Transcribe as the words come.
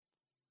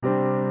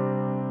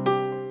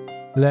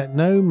Let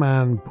no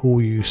man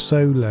pull you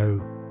so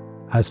low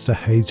as to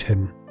hate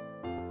him.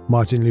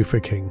 Martin Luther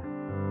King.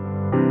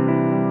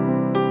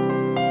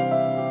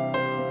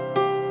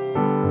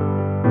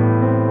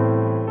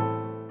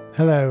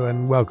 Hello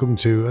and welcome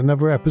to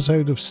another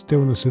episode of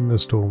Stillness in the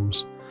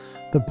Storms,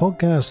 the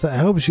podcast that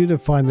helps you to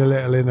find a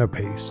little inner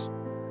peace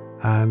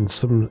and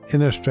some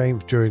inner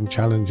strength during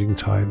challenging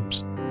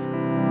times.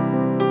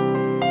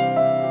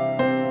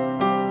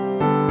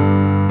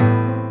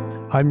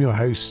 I'm your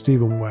host,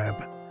 Stephen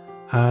Webb,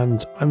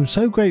 and I'm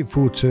so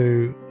grateful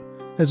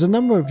there's a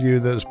number of you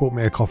that's bought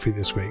me a coffee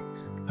this week,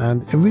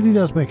 and it really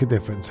does make a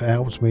difference. It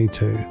helps me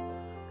too.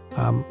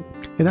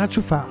 In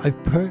actual fact,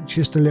 I've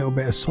purchased a little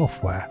bit of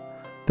software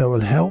that will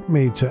help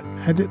me to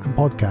edit the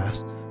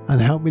podcast and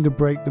help me to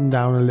break them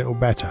down a little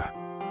better.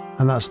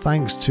 And that's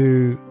thanks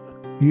to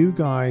you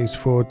guys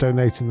for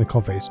donating the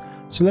coffees.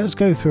 So let's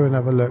go through and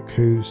have a look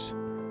who's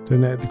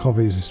donated the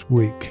coffees this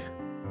week.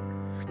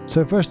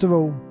 So first of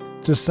all,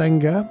 to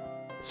Senga.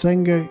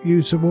 Senga,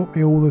 you support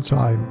me all the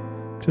time.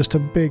 Just a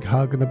big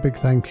hug and a big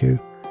thank you.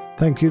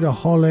 Thank you to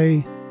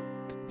Holly.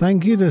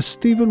 Thank you to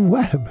Stephen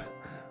Webb,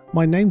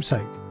 my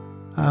namesake.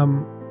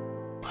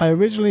 I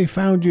originally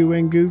found you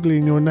when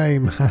Googling your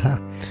name.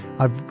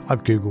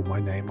 I've Googled my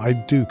name. I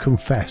do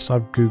confess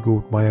I've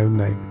Googled my own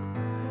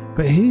name.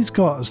 But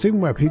Stephen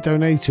Webb, he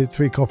donated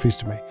 3 coffees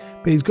to me.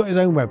 But he's got his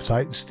own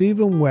website,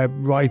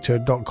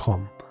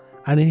 stephenwebbwriter.com.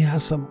 And he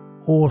has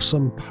some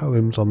awesome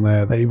poems on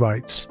there that he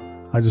writes.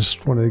 I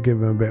just wanted to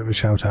give him a bit of a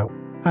shout out.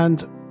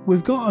 And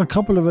we've got a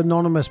couple of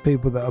anonymous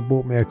people that have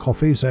bought me a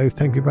coffee, so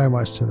thank you very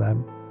much to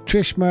them.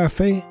 Trish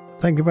Murphy,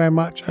 thank you very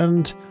much.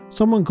 And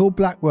someone called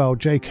Blackwell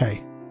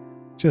JK.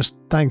 Just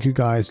thank you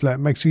guys. It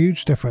makes a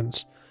huge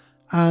difference.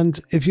 And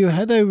if you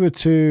head over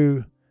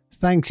to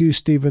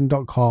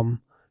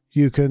thankyousteven.com,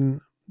 you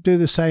can do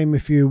the same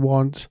if you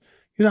want.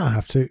 You don't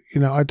have to.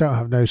 I don't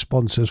have no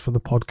sponsors for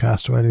the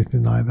podcast or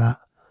anything like that.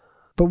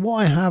 But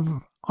what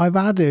I've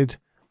added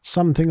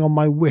something on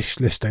my wish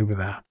list over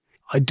there.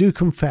 I do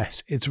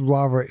confess it's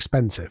rather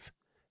expensive.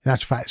 In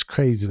actual fact, it's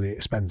crazily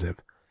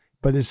expensive.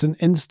 But it's an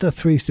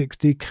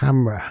Insta360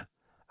 camera.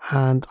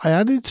 And I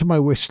added it to my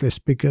wish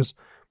list because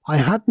I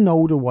had an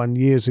older one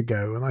years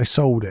ago and I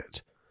sold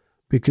it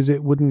because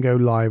it wouldn't go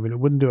live and it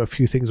wouldn't do a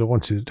few things I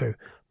wanted to do.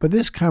 But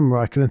this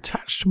camera I can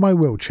attach to my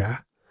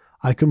wheelchair.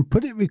 I can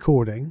put it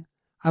recording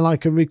and I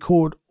can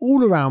record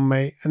all around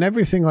me and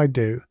everything I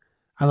do.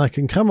 And I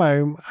can come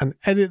home and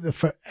edit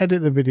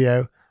the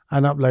video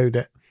and upload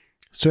it.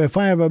 So if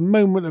I have a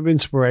moment of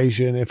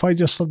inspiration, if I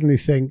just suddenly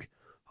think,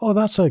 oh,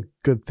 that's a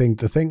good thing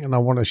to think and I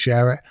want to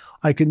share it,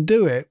 I can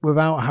do it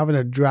without having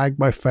to drag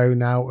my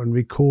phone out and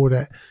record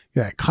it.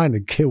 It kind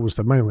of kills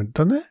the moment,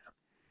 doesn't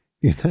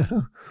it?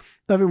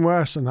 Nothing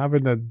worse than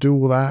having to do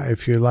all that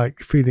if you're like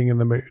feeling in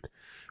the mood.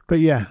 But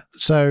yeah,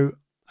 so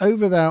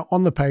over there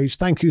on the page,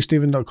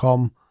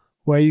 thankyousteven.com,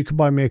 where you can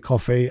buy me a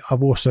coffee.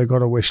 I've also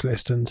got a wish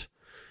list and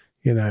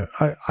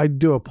I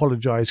do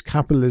apologize,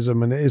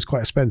 capitalism, and it is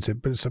quite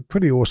expensive, but it's a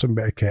pretty awesome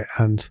bit of kit.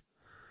 And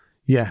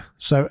yeah,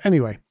 so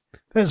anyway,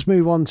 let's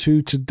move on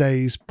to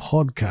today's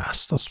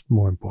podcast. That's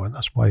more important.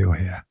 That's why you're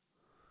here.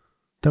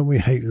 Don't we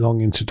hate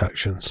long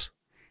introductions?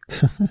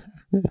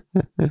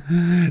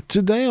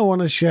 Today, I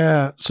want to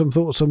share some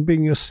thoughts on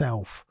being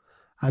yourself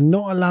and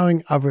not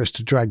allowing others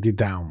to drag you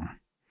down.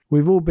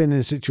 We've all been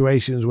in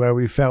situations where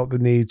we felt the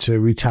need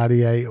to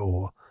retaliate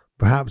or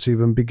perhaps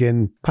even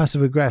begin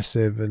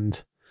passive-aggressive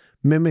and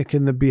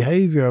mimicking the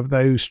behavior of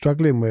those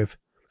struggling with.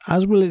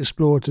 As we'll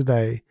explore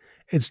today,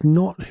 it's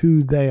not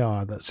who they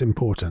are that's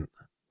important.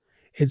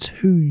 It's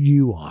who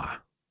you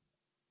are.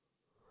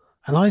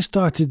 And I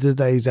started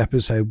today's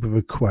episode with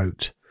a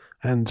quote,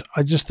 and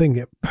I just think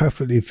it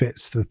perfectly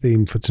fits the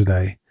theme for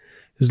today.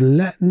 Is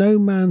let no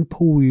man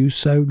pull you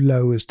so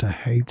low as to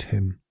hate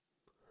him.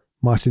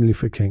 Martin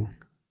Luther King.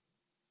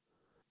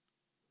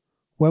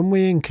 When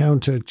we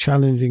encounter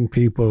challenging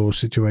people or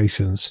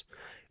situations,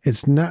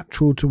 it's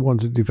natural to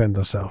want to defend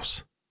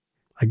ourselves.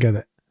 I get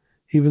it.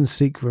 Even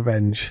seek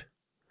revenge.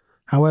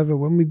 However,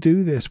 when we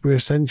do this, we're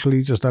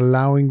essentially just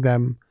allowing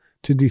them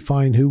to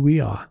define who we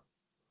are,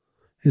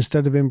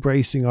 instead of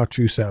embracing our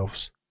true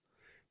selves.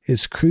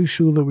 It's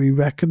crucial that we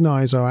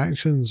recognize our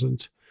actions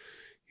and,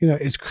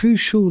 it's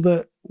crucial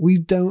that we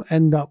don't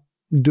end up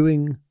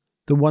doing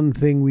the one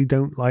thing we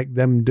don't like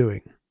them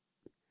doing.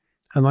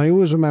 And I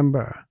always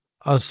remember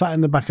I was sat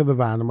in the back of the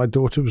van and my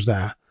daughter was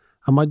there,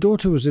 and my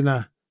daughter was in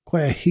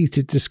quite a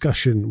heated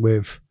discussion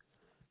with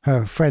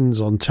her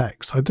friends on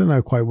text. I don't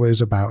know quite what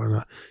it's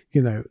about.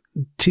 And,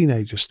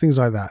 teenagers, things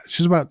like that.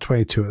 She's about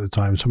 22 at the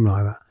time, something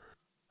like that.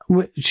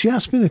 She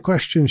asked me the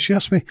question. She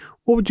asked me,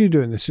 what would you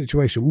do in this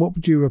situation? What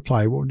would you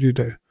reply? What would you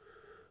do?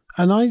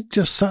 And I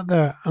just sat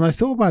there and I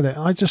thought about it.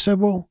 I just said,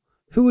 well,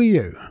 who are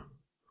you?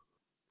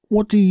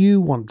 What do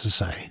you want to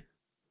say?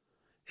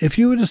 If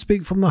you were to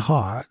speak from the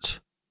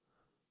heart,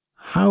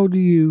 how would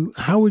you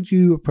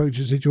approach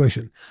a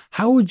situation?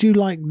 How would you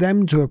like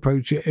them to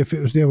approach it if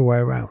it was the other way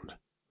around?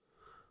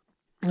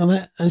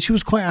 And she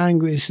was quite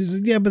angry. She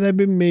said, yeah, but they've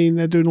been mean.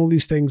 They're doing all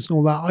these things and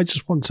all that.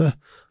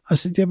 I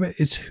said, yeah, but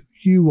it's who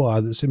you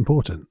are that's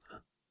important.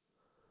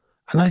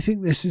 And I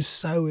think this is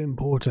so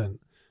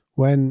important.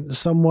 When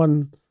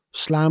someone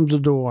slams a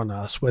door on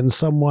us, when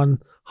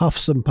someone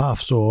huffs and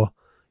puffs, or,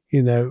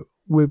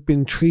 we've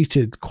been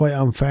treated quite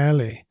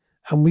unfairly,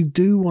 and we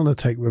do want to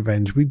take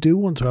revenge, we do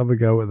want to have a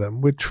go at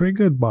them, we're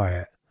triggered by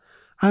it.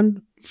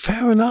 And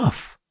fair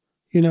enough.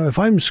 If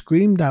I'm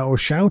screamed at or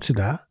shouted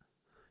at,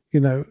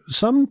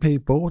 some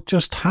people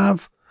just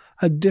have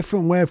a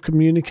different way of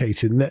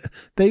communicating. That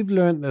they've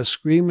learned that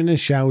screaming and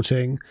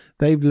shouting,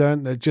 they've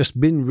learned that just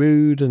being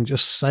rude and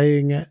just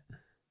saying it.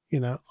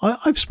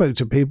 I've spoke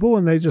to people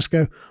and they just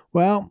go,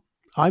 well,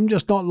 I'm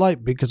just not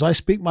liked because I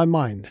speak my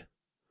mind.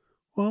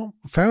 Well,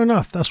 fair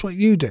enough. That's what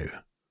you do.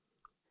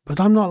 But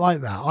I'm not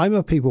like that. I'm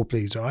a people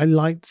pleaser. I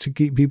like to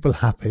keep people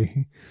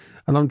happy.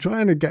 And I'm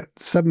trying to get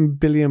 7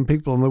 billion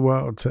people in the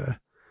world to,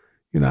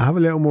 have a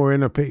little more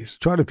inner peace.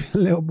 Try to be a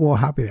little more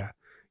happier.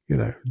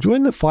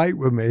 Join the fight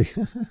with me.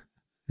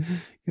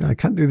 I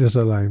can't do this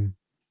alone.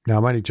 No,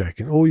 I'm only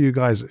joking. All you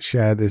guys that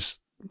share this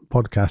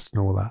podcast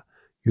and all that,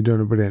 you're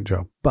doing a brilliant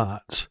job.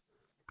 But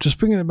just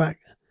bringing it back,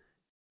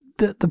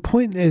 the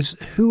point is,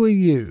 who are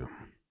you?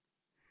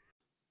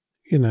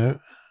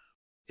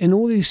 In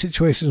all these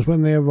situations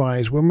when they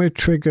arise, when we're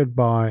triggered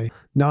by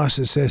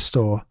narcissist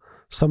or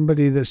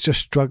somebody that's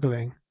just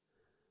struggling,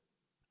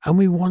 and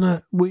we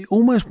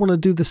almost want to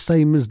do the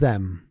same as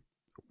them.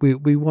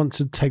 We want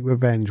to take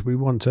revenge. We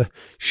want to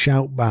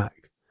shout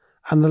back.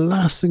 And the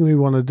last thing we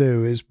want to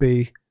do is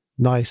be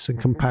nice and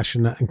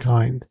compassionate and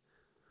kind.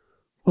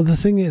 Well, the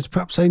thing is,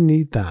 perhaps they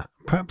need that.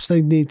 Perhaps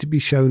they need to be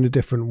shown a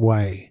different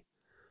way.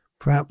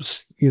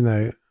 Perhaps,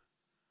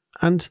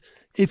 and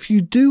if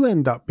you do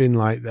end up being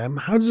like them,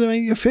 how does it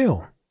make you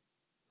feel?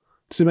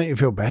 Does it make you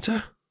feel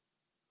better?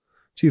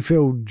 Do you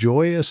feel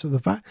joyous at the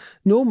fact?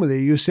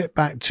 Normally, you sit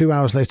back 2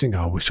 hours later and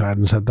go, I wish I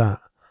hadn't said that.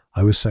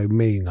 I was so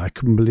mean. I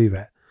couldn't believe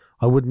it.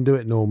 I wouldn't do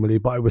it normally,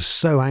 but I was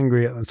so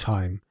angry at the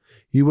time.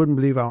 You wouldn't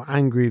believe how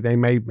angry they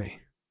made me.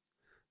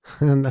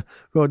 And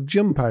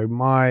Jumpo,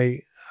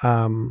 my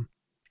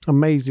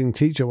amazing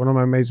teacher, one of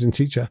my amazing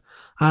teacher,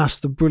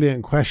 asked a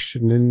brilliant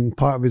question in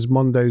part of his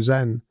Mondo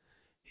Zen.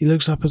 He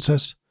looks up and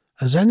says,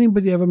 has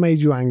anybody ever made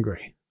you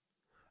angry?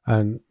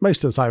 And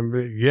most of the time,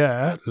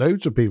 yeah,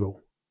 loads of people.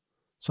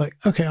 It's like,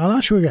 okay, I'll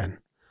ask you again.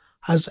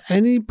 Has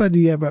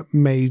anybody ever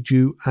made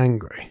you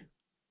angry?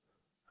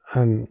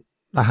 And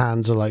the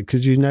hands are like,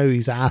 because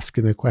he's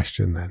asking a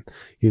question then.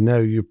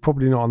 You're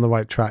probably not on the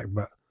right track,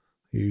 but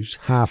you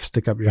half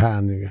stick up your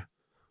hand and you go,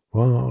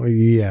 well,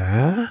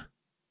 yeah.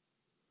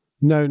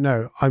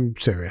 No, I'm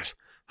serious.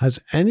 Has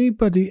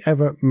anybody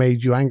ever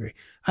made you angry?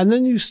 And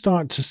then you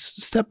start to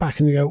step back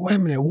and you go, wait a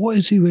minute, what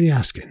is he really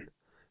asking?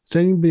 Has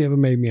anybody ever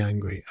made me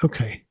angry?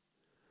 Okay.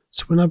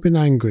 So when I've been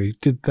angry,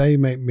 did they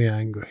make me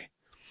angry?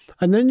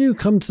 And then you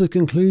come to the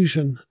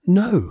conclusion,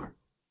 no.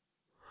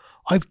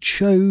 I've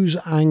chose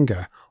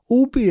anger,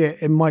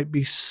 albeit it might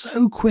be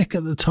so quick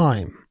at the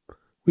time,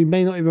 we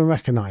may not even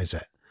recognize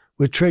it.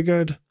 We're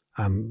triggered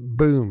and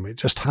boom, it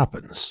just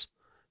happens.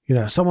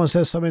 Someone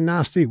says something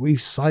nasty, we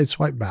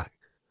sideswipe back.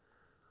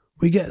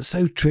 We get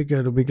so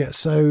triggered and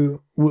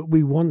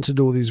we want to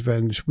do all these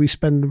revenge. We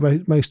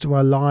spend most of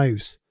our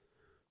lives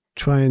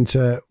trying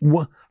to,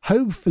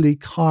 hopefully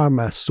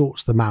karma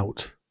sorts them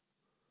out.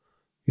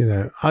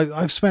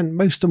 I've spent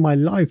most of my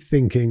life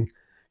thinking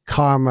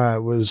karma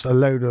was a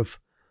load of,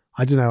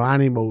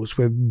 animals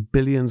with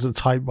billions of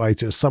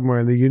typewriters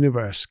somewhere in the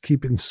universe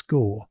keeping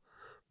score,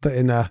 but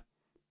in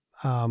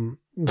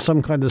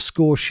some kind of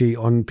score sheet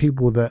on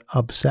people that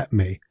upset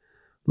me.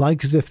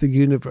 Like as if the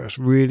universe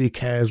really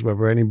cares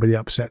whether anybody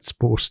upsets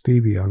poor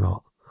Stevie or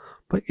not.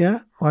 But yeah,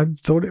 I've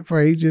thought it for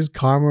ages.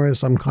 Karma is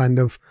some kind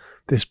of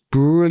this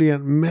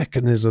brilliant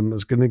mechanism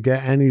that's going to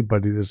get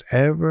anybody that's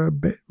ever a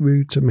bit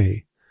rude to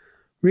me.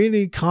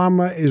 Really,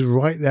 karma is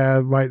right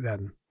there, right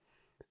then.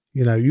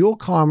 Your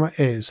karma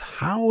is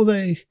how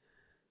they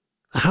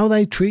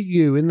treat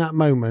you in that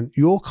moment.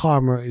 Your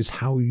karma is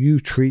how you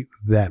treat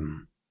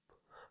them.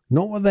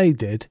 Not what they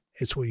did,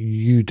 it's what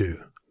you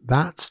do.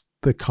 That's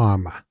the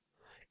karma.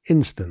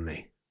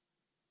 Instantly.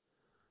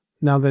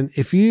 Now then,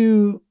 if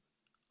you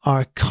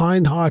are a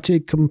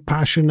kind-hearted,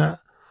 compassionate,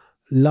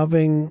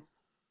 loving,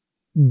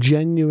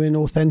 genuine,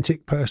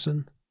 authentic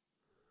person,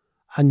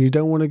 and you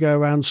don't want to go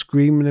around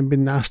screaming and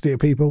being nasty at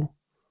people,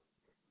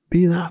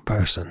 be that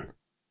person.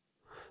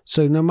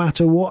 So no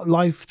matter what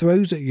life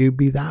throws at you,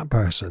 be that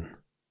person.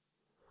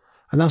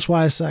 And that's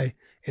why I say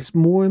it's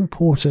more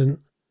important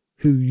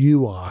who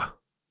you are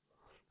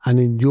and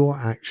in your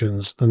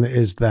actions than it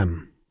is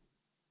them.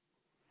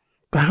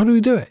 But how do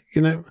we do it?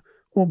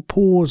 We'll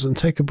pause and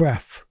take a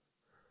breath.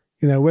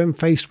 When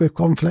faced with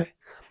conflict,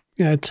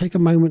 take a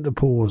moment to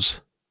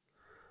pause.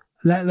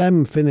 Let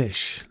them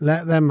finish.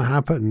 Let them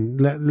happen.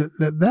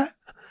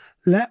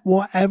 Let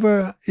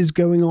whatever is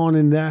going on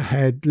in their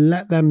head,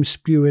 let them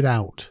spew it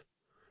out.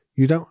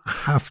 You don't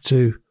have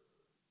to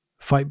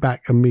fight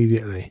back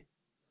immediately.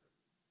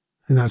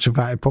 In actual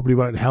fact, it probably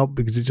won't help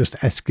because it just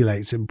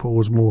escalates and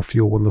pours more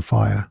fuel on the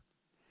fire.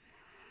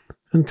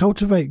 And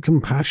cultivate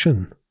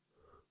compassion.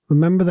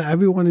 Remember that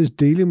everyone is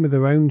dealing with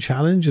their own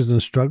challenges and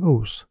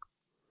struggles.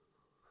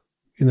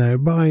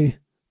 By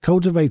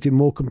cultivating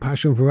more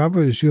compassion for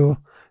others, you're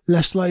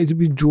less likely to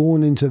be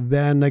drawn into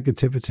their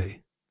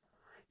negativity.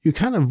 You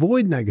can't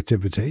avoid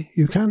negativity.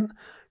 You can't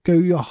go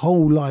your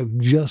whole life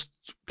just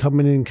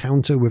coming in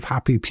encounter with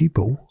happy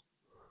people.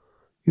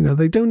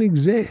 They don't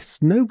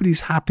exist.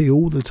 Nobody's happy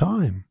all the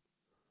time.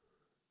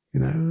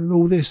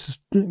 All this,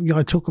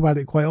 I talk about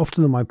it quite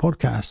often on my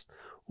podcast.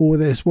 All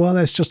this, well,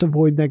 let's just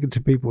avoid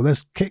negative people.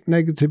 Let's kick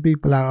negative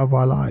people out of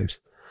our lives.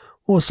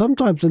 Or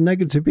sometimes the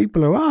negative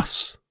people are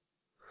us.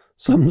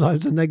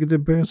 Sometimes the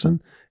negative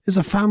person is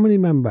a family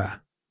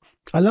member.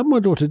 I love my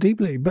daughter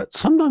deeply, but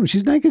sometimes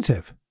she's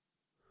negative.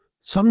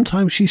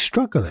 Sometimes she's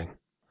struggling.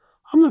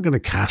 I'm not going to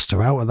cast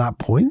her out at that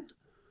point.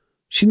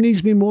 She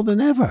needs me more than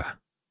ever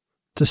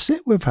to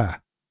sit with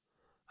her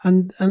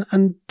and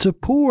to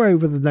pour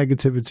over the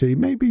negativity,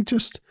 maybe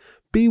just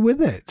be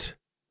with it.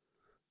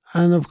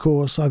 And of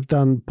course, I've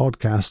done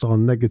podcasts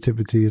on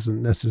negativity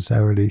isn't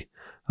necessarily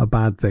a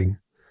bad thing.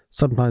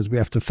 Sometimes we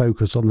have to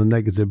focus on the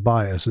negative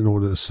bias in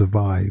order to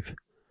survive.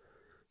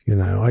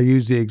 I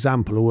use the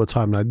example all the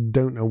time, and I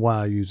don't know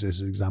why I use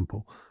this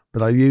example,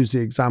 but I use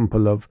the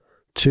example of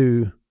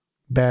two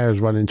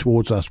bears running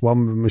towards us,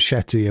 one with a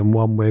machete and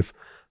one with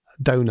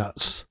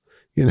donuts.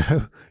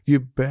 You're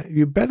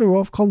better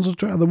off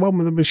concentrating on the one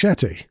with the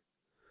machete,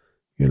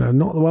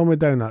 not the one with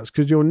donuts,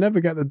 because you'll never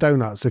get the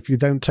donuts if you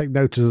don't take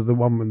notice of the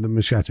one with the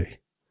machete.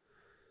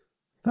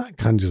 That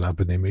conjures up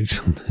an image.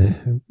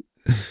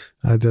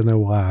 I don't know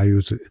why I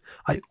use it.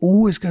 I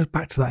always go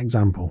back to that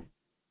example.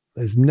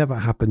 It's never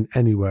happened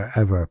anywhere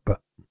ever,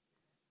 but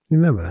you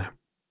never know.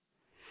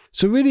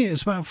 So really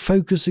it's about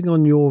focusing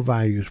on your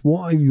values.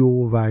 What are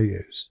your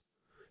values?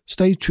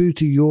 Stay true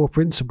to your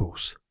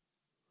principles.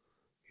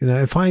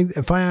 If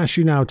I ask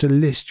you now to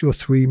list your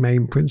 3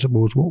 main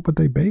principles, what would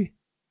they be?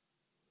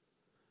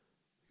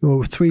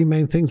 Your 3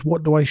 main things,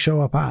 what do I show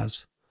up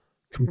as?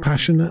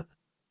 Compassionate,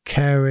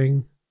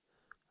 caring,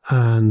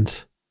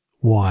 and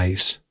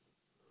wise.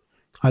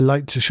 I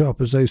like to show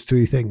up as those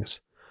 3 things.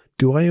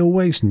 Do I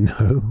always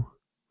know?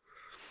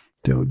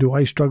 Do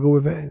I struggle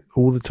with it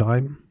all the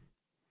time?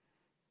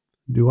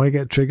 Do I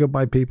get triggered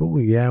by people?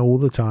 Yeah, all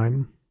the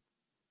time.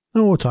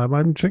 Not all the time,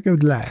 I'm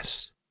triggered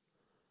less.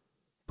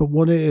 But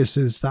what it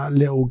is that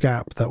little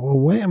gap that, well,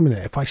 wait a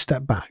minute, if I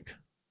step back.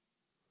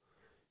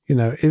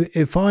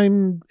 If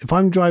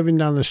I'm driving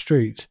down the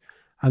street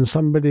and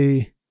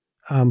somebody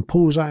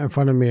pulls out in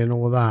front of me and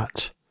all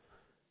that,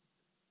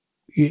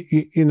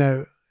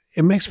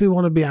 it makes me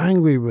want to be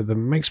angry with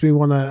them. It makes me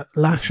want to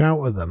lash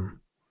out at them.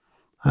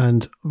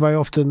 And very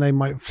often they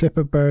might flip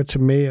a bird to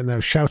me and they'll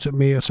shout at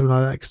me or something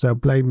like that because they'll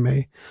blame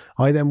me.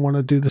 I then want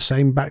to do the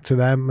same back to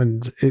them,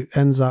 and it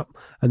ends up,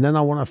 and then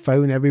I want to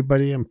phone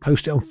everybody and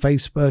post it on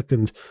Facebook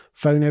and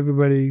phone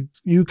everybody.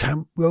 You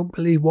won't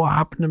believe what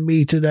happened to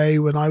me today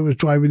when I was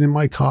driving in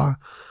my car.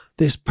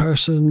 This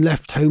person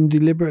left home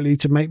deliberately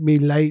to make me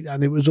late,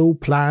 and it was all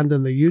planned,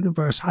 and the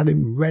universe had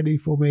him ready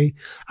for me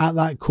at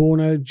that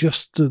corner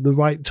just at the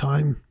right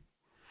time.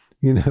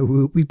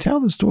 We tell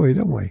the story,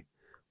 don't we?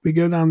 We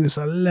go down this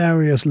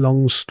hilarious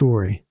long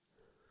story.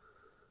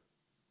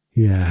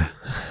 Yeah.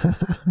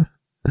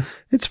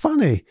 It's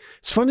funny.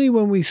 It's funny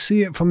when we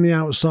see it from the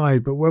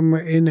outside, but when we're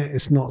in it,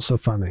 it's not so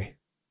funny.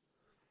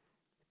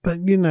 But,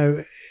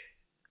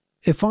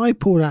 if I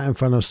pull out in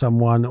front of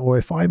someone, or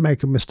if I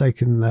make a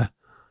mistake in the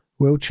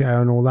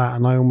wheelchair and all that,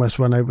 and I almost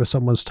run over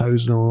someone's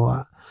toes and all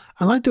that,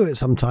 and I do it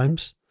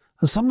sometimes,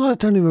 and sometimes I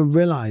don't even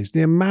realize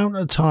the amount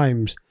of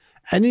times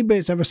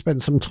anybody's ever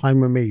spent some time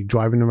with me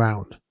driving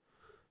around.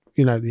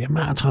 The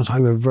amount of times I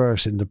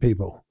reverse into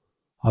people.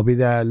 I'll be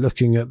there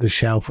looking at the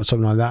shelf or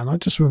something like that, and I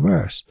just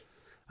reverse.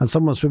 And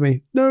someone's with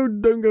me, no,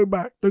 don't go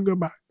back.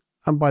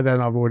 And by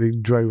then I've already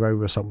drove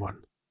over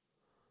someone.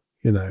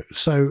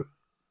 So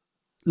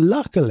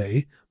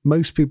luckily,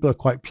 most people are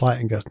quite polite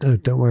and goes, no,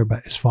 don't worry about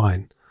it, it's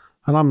fine.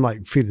 And I'm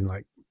like feeling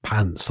like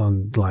pants.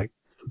 I'm like,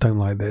 don't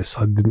like this.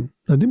 I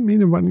didn't mean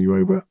to run you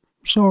over.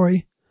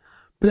 Sorry.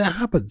 But it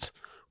happens.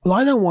 Well,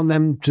 I don't want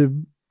them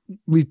to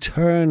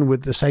return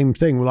with the same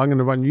thing. Well, I'm going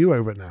to run you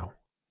over now.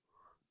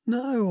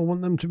 No, I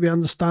want them to be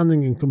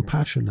understanding and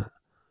compassionate.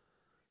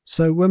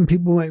 So when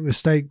people make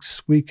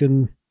mistakes, we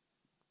can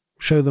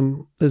show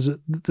them there's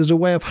a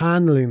way of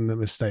handling the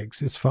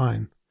mistakes. It's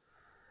fine.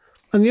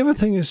 And the other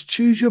thing is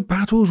choose your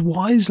battles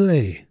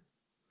wisely.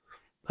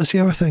 That's the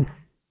other thing.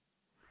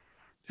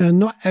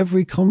 Not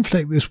every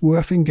conflict is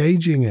worth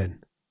engaging in.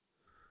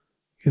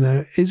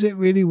 Is it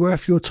really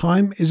worth your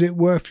time? Is it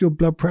worth your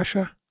blood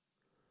pressure?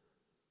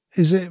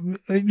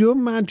 You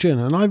imagine,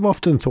 and I've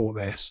often thought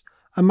this,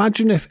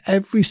 imagine if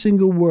every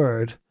single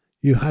word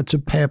you had to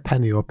pay a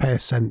penny or pay a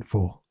cent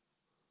for.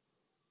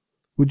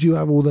 Would you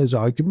have all those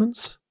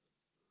arguments?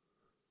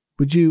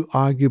 Would you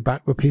argue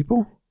back with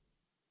people?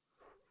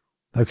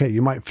 Okay,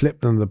 you might flip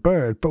them the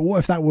bird, but what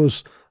if that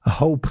was a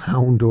whole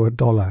pound or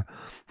 $1?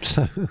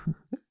 So,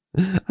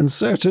 and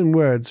certain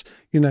words,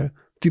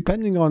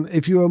 depending on,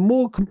 if you were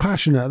more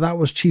compassionate, that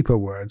was cheaper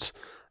words.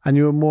 and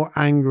you were more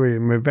angry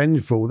and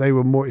revengeful, they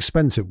were more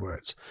expensive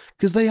words.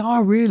 Because they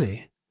are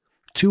really.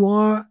 To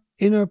our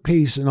inner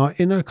peace and our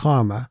inner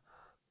karma,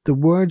 the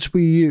words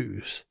we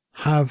use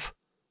have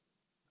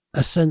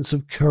a sense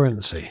of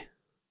currency.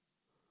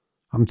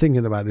 I'm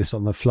thinking about this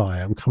on the fly.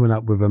 I'm coming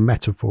up with a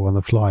metaphor on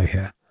the fly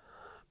here.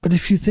 But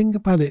if you think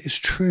about it, it's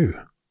true.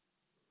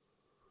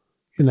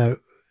 You know,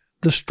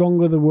 the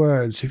stronger the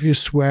words, if you're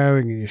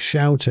swearing and you're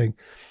shouting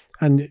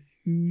and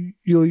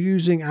you're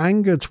using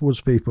anger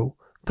towards people,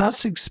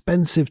 that's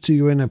expensive to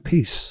your inner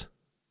peace.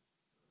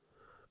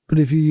 But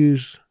if you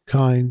use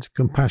kind,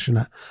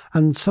 compassionate,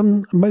 and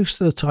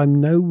most of the time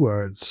no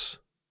words,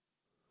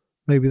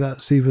 maybe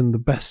that's even the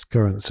best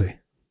currency.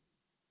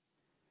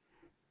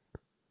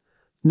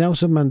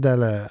 Nelson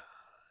Mandela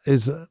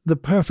is the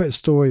perfect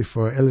story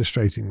for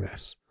illustrating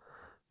this.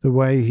 The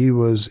way he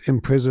was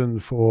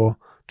imprisoned for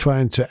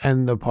trying to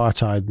end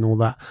apartheid and all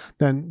that.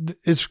 Then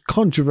it's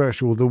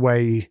controversial the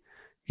way,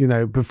 you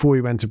know, before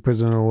he went to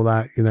prison and all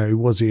that, you know,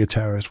 was he a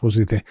terrorist? Was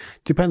he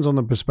depends on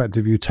the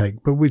perspective you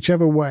take. But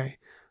whichever way,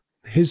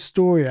 his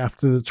story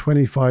after the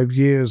 25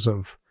 years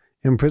of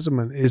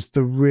imprisonment is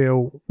the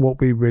real,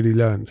 what we really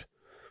learned.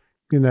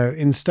 You know,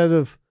 instead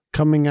of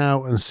coming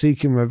out and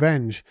seeking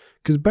revenge,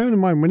 because bearing in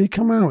mind, when he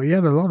came out, he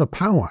had a lot of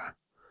power.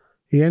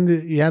 He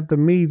had the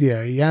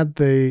media, he had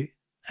the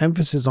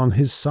emphasis on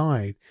his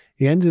side.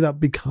 He ended up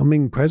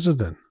becoming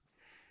president,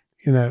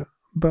 you know.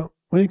 But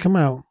when he came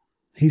out,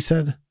 he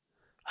said,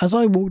 as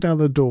I walked out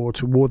the door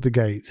toward the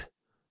gate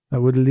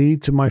that would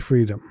lead to my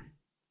freedom,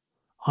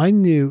 I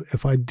knew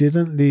if I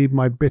didn't leave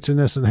my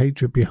bitterness and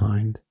hatred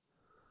behind,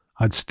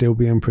 I'd still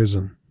be in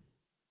prison.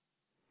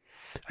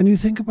 And you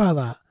think about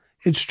that,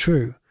 it's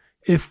true.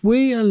 If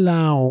we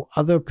allow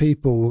other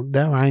people,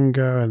 their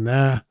anger and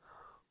their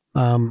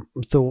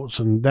thoughts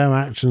and their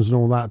actions and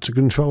all that to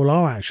control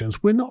our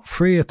actions, we're not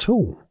free at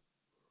all.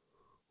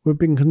 We've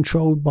been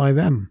controlled by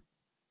them.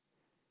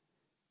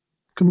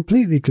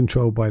 Completely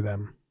controlled by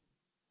them.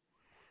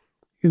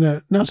 You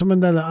know, Nelson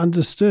Mandela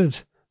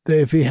understood that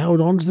if he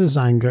held on to this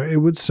anger, it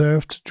would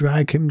serve to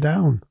drag him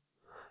down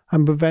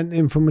and prevent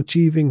him from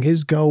achieving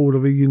his goal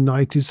of a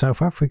united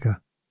South Africa.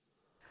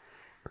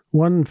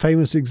 One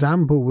famous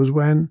example was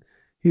when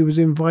he was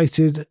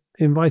invited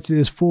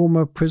his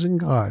former prison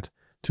guard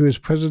to his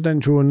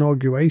presidential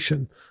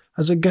inauguration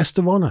as a guest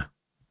of honor.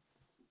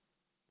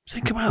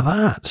 Think about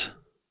that.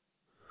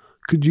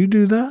 Could you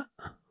do that?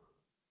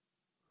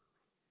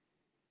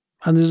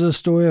 And there's a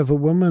story of a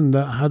woman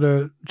that had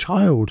a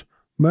child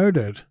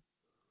murdered,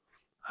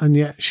 and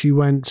yet she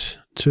went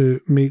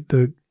to meet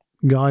the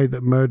guy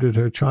that murdered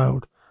her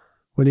child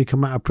when he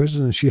came out of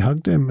prison, and she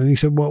hugged him. And he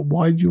said, well,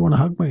 why do you want to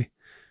hug me?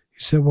 He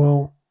said,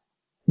 well,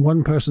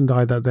 one person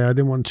died that day. I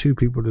didn't want two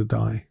people to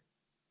die.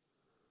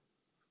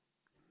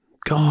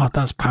 God,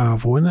 that's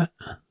powerful, isn't it?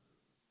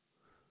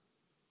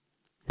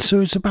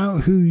 So it's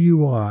about who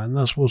you are, and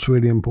that's what's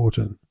really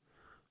important.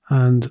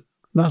 And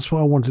that's what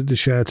I wanted to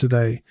share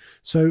today.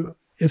 So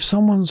if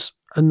someone's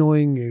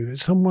annoying you,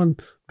 if someone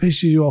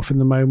pisses you off in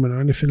the moment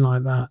or anything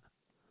like that,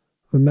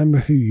 remember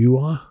who you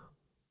are.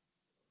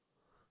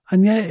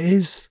 And yeah, it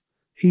is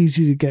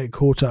easy to get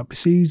caught up.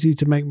 It's easy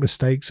to make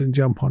mistakes and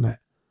jump on it.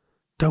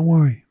 Don't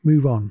worry,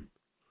 move on.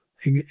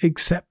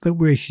 Accept that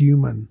we're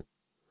human.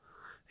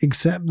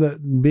 Accept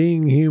that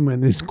being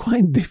human is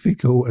quite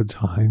difficult at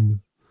times.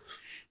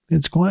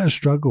 It's quite a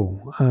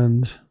struggle,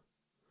 and,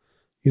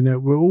 you know,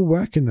 we're all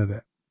working at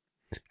it.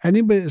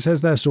 Anybody that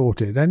says they're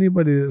sorted,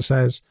 anybody that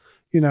says,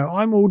 you know,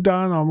 I'm all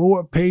done, I'm all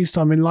at peace,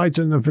 I'm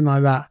enlightened, nothing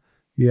like that,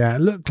 yeah,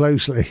 look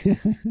closely.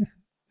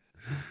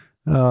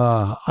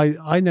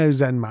 I know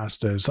Zen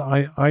masters.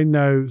 I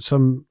know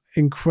some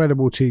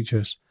incredible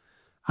teachers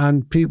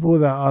and people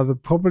that are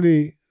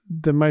probably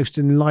the most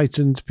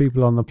enlightened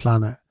people on the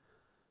planet.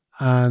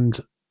 And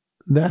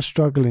they're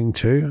struggling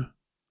too.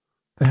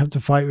 They have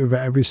to fight with it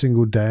every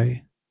single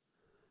day.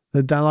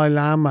 The Dalai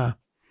Lama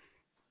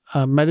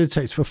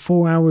meditates for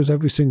 4 hours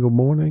every single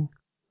morning.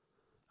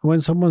 And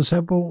when someone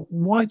said, well,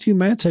 why do you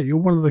meditate? You're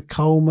one of the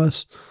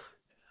calmest,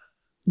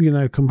 you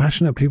know,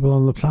 compassionate people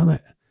on the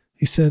planet.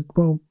 He said,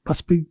 well,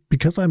 that's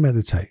because I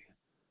meditate.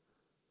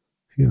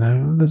 You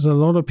know, there's a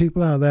lot of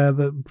people out there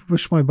that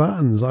push my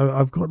buttons.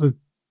 I've got to,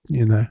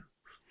 you know,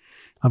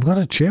 I've got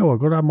to chill. I've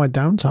got to have my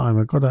downtime.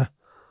 I've got to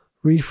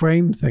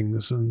reframe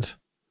things. And,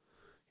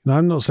 you know,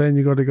 I'm not saying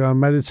you've got to go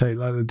and meditate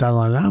like the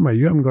Dalai Lama.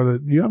 You haven't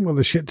got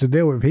the shit to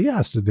deal with he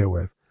has to deal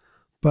with.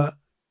 But,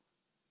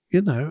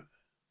 you know,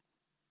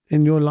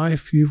 in your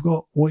life, you've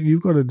got what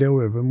you've got to deal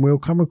with. And we'll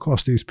come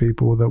across these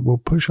people that will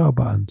push our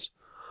buttons,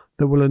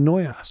 that will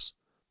annoy us,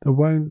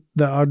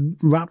 that are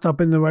wrapped up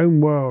in their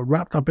own world,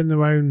 wrapped up in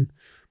their own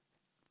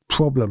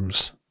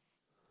problems.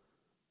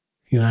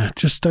 You know,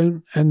 just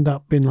don't end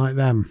up being like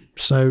them.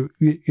 So,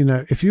 you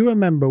know, if you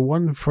remember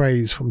one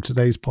phrase from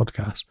today's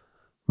podcast,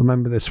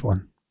 remember this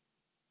one.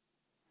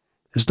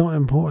 It's not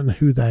important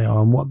who they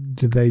are and what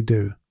did they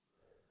do.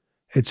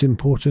 It's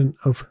important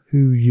of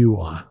who you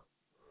are.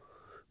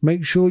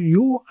 Make sure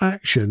your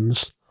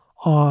actions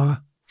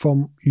are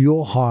from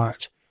your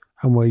heart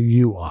and where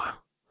you are.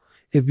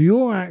 If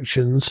your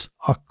actions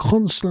are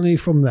constantly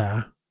from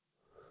there,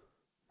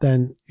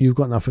 then you've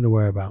got nothing to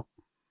worry about.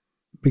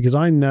 Because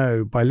I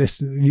know by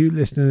listening to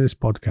this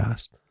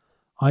podcast,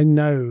 I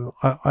know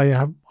I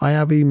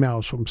have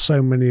emails from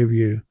so many of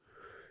you.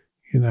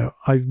 You know,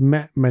 I've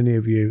met many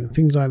of you,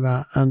 things like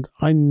that. And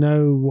I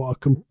know what a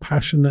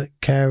compassionate,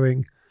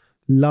 caring,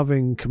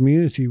 loving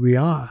community we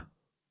are.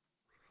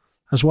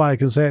 That's why I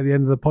can say at the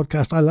end of the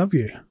podcast, I love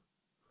you.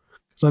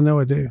 Because I know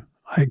I do.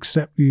 I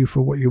accept you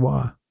for what you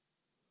are.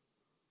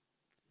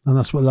 And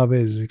that's what love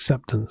is,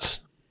 acceptance.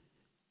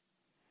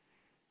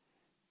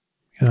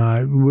 You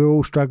know, we're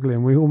all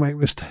struggling. We all make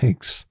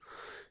mistakes.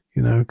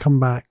 You know, come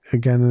back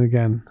again and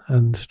again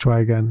and try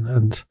again.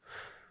 And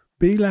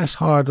be less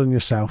hard on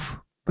yourself,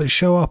 but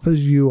show up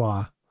as you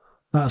are.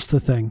 That's the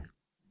thing.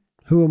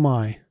 Who am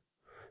I?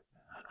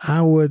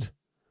 Howard,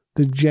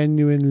 the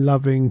genuine,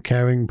 loving,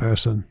 caring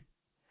person.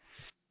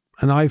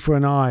 An eye for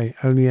an eye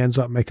only ends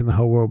up making the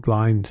whole world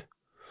blind.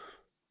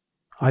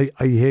 I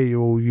hear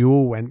you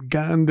all went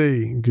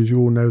Gandhi, because you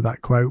all know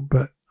that quote,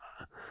 but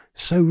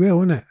it's so real,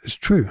 isn't it? It's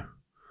true.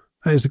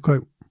 That is the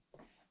quote.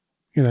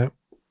 You know,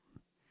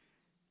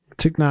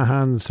 Thich Nhat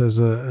Hanh says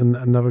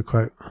another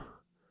quote.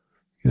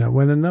 You know,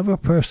 when another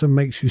person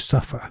makes you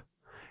suffer,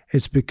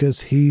 it's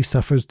because he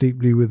suffers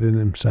deeply within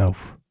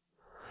himself.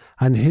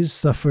 And his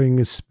suffering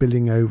is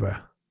spilling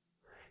over.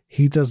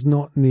 He does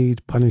not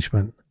need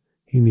punishment.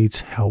 He needs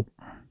help.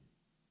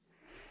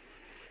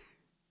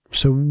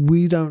 So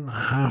we don't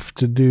have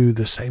to do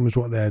the same as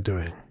what they're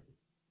doing.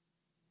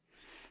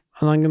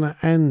 And I'm going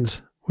to end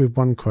with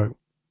one quote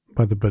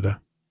by the Buddha.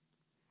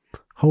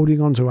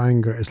 Holding on to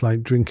anger is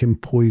like drinking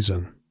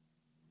poison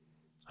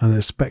and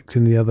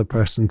expecting the other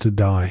person to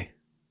die.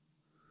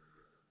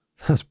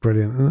 That's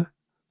brilliant, isn't it?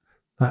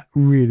 That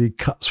really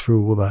cuts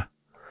through all the...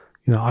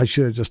 You know, I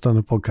should have just done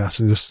a podcast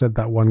and just said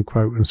that one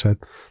quote and said,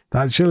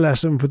 that's your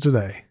lesson for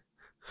today.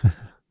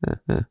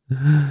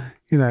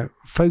 You know,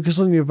 focus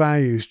on your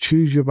values,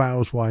 choose your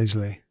battles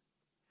wisely,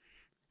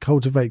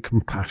 cultivate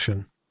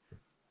compassion,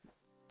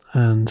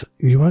 and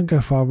you won't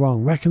go far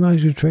wrong.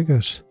 Recognize your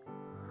triggers.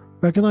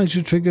 Recognize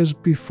your triggers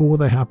before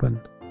they happen.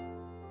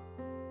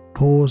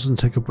 Pause and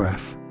take a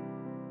breath.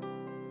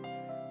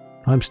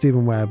 I'm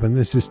Stephen Webb, and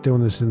this is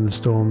Stillness in the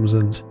Storms.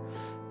 And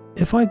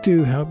if I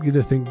do help you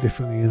to think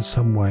differently in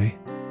some way,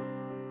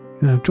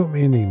 you know, drop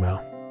me an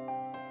email.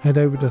 Head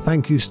over to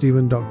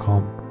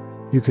thankyousteven.com.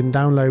 You can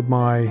download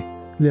my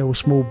little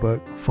small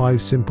book,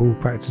 5 Simple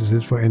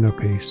Practices for Inner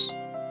Peace.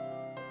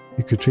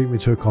 You could treat me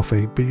to a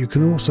coffee, but you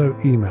can also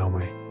email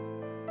me.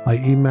 I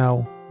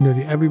email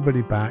nearly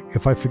everybody back.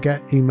 If I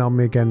forget, email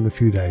me again in a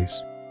few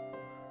days.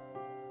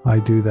 I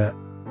do that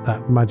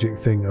magic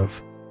thing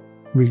of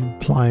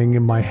replying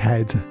in my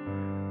head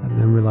and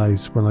then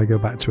realize when I go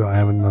back to it, I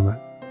haven't done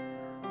it.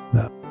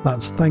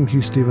 That's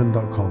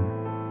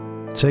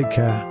thankyousteven.com. Take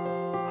care.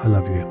 I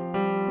love you.